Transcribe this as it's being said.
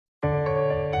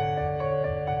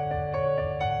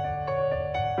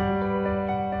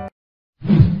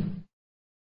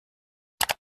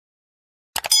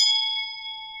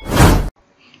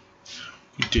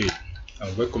Good day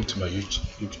and welcome to my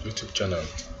YouTube channel.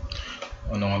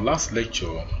 On our last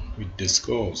lecture, we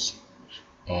discussed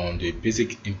on the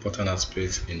basic important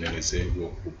aspects in the Excel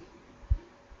workbook.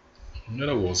 In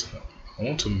other words, I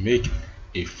want to make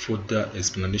a further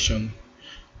explanation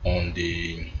on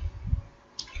the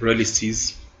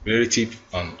relative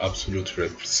and absolute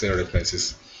cell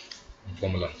references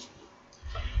formula.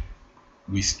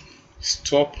 We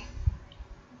stop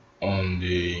on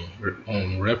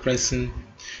referencing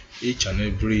each and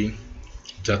every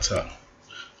data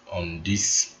on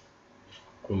this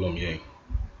column here.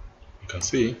 You can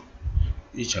see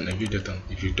each and every data.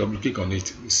 If you double click on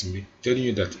it, it's telling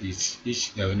you that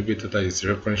each and every data is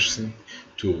referencing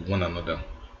to one another.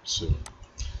 So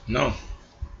now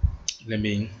let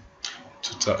me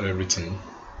total everything.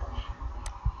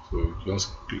 So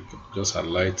just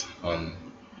highlight and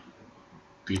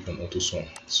click on auto sum.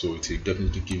 So it will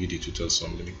definitely give you the total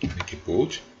sum. Let me make it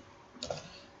bold.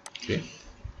 Okay,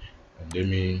 and let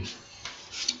me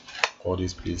call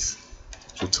this place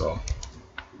total.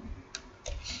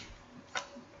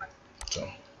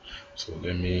 So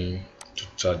let me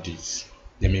chart this.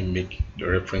 Let me make the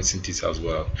referencing this as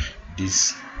well,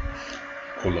 this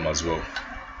column as well.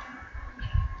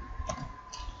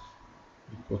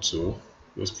 Equal to,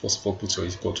 just first of all put your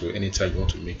equal to anytime you want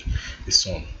to make a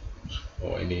sum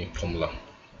or any formula.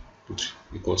 Put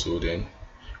equal to, then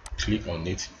click on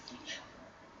it,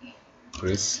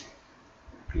 press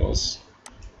plus,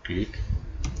 click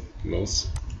plus,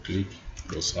 click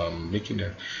plus. I'm making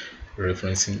a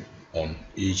referencing on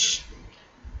each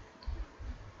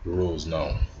rows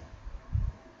now.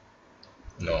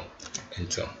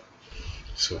 Enter.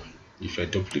 So if I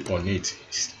double click on it,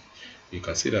 you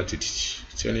can see that it's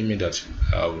telling me that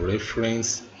I've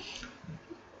referenced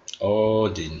all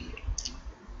the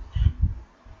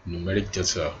numeric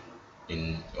data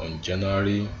on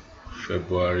January,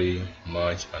 February,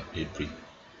 March and April.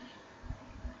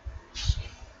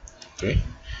 Okay,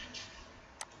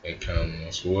 I can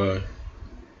as well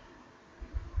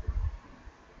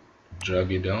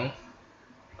drag it down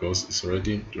because it's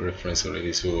already referenced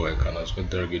already, so I can as well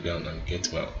drag it down and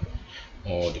get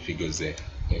all the figures there.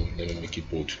 Let me make it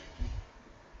bold.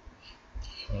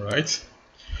 All right.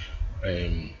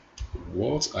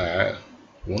 What I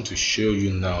want to show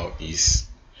you now is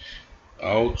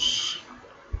how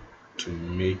to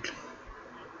make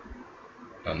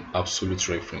an absolute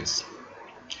reference.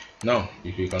 Now,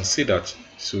 if you can see that,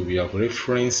 so we have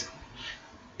referenced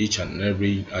each and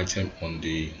every item on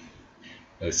the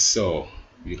cell.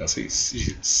 You can see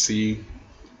C.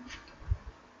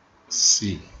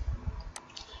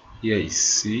 Here is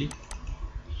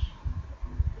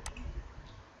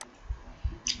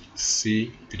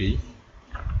C3,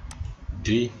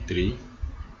 D3,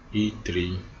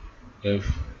 E3,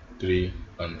 F3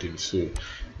 and 3. So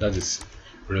that is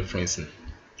referencing.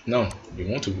 Now we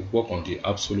want to work on the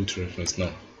absolute reference.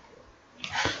 Now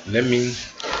let me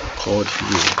call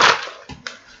here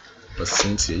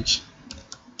percentage.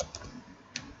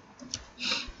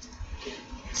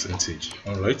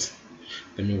 All right,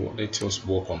 let us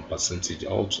work on percentage.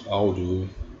 How do you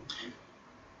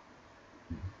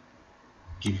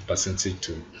give percentage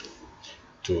to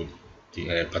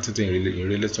the percentage in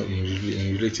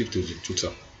relative to the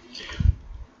total?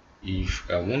 If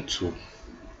I want to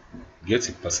get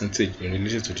a percentage in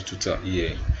relation to the total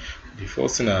here, the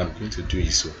first thing I'm going to do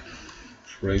is to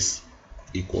press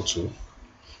equal to,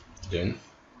 then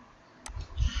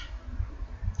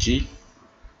G3.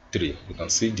 You can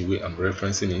see the way I'm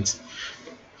referencing it,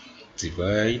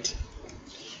 divide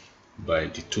by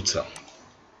the total.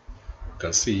 You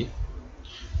can see,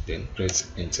 then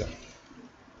press enter.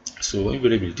 So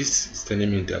invariably this is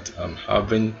telling me that I'm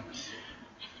having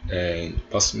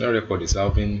personnel record is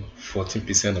having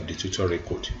 14% of the total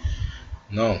record.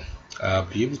 Now I'll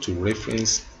be able to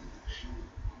reference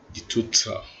the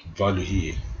total value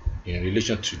here in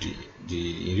relation to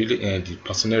the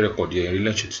personnel record here in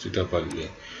relation to total value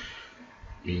here.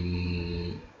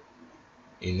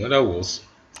 In other words,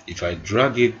 if I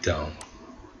drag it down,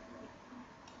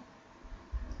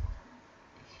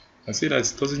 I see that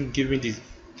it doesn't give me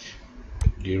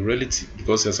the relative,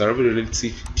 because there's already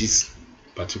relative this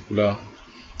particular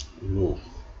row,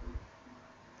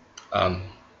 and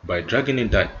by dragging it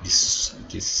down, this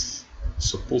is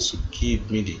supposed to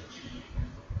give me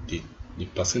the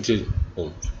percentage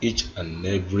of each and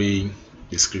every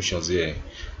descriptions here,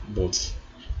 but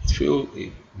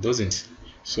it doesn't.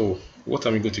 So what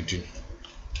am I going to do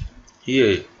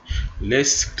here?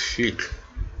 Let's click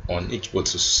on each bot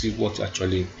to see what's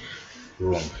actually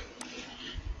wrong.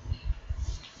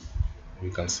 We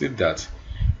can see that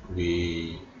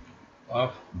we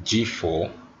have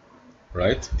G4,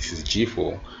 right? This is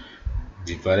G4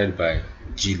 divided by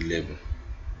G11.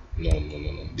 No.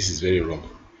 This is very wrong.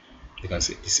 You can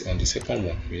see this on the second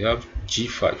one. We have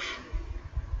G5.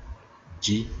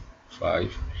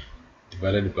 G5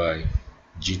 divided by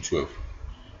G12.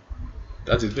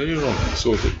 That is very wrong.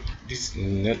 So this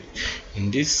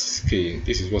in this scale,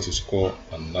 this is what is called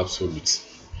an absolute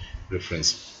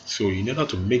reference. So in order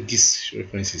to make these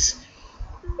references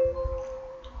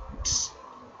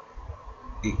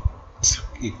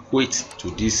equate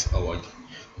to this our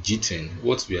G10,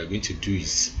 what we are going to do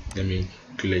is, let me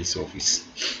clear it off, is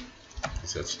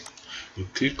that you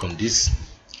click on this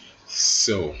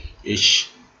cell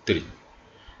H3,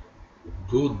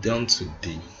 go down to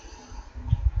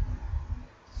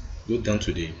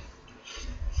the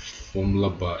formula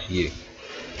bar here.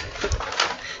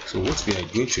 So what we are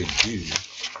going to do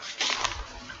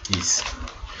is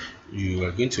you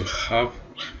are going to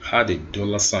add a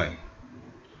dollar sign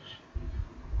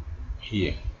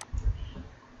here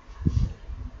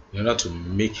in order to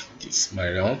make this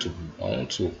I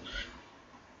want to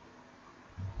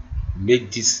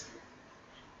make this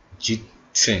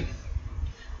G10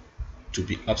 to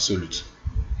be absolute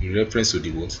in reference to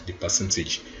the what, the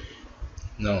percentage.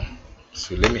 Now,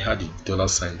 so let me add the dollar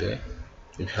sign there.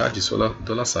 If you add the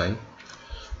dollar sign,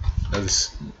 that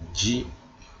is G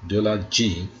dollar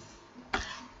G,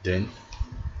 then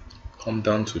come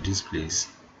down to this place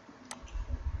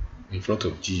in front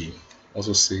of G,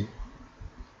 also say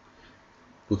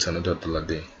put another dollar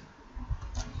there,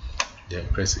 then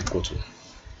press equal to.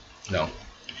 Now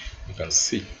you can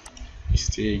see it's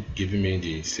still giving me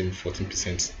the same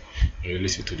 14% in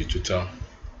relation to the total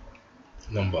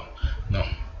number. Now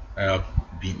I have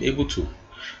been able to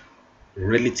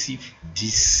relative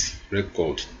this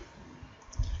record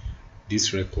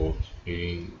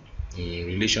in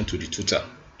relation to the total.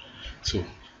 So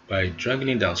by dragging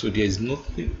it down, so there is no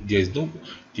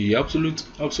the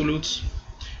absolute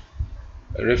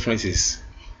references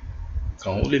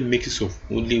can only make use of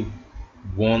only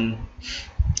one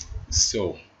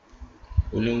cell,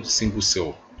 only one single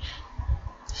cell.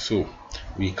 So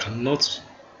we cannot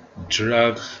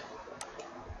drag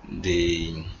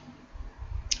the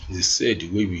cell the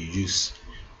way we use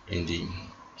in the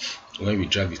when we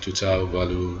drag the total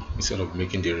value, instead of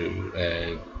making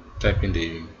the typing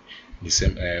the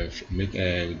same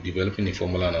developing a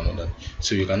formula and another.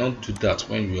 So you cannot do that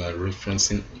when you are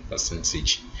referencing a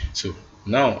percentage. So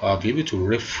now I'll be able to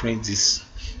reference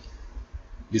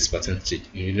this percentage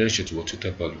in relation to what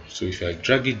total value. So if I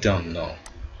drag it down now,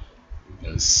 you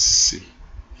can see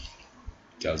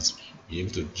it has been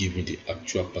able to give me the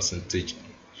actual percentage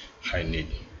I need.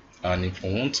 And if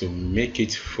I want to make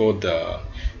it further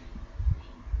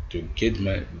to give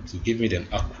me the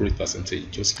accurate percentage,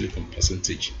 just click on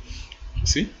percentage.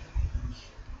 See,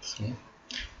 so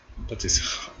that is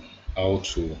how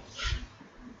to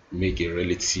make a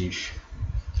relative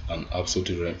and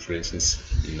absolute references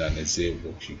in an Excel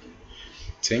workbook.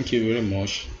 Thank you very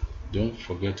much. Don't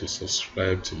forget to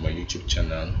subscribe to my YouTube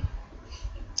channel.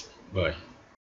 Bye.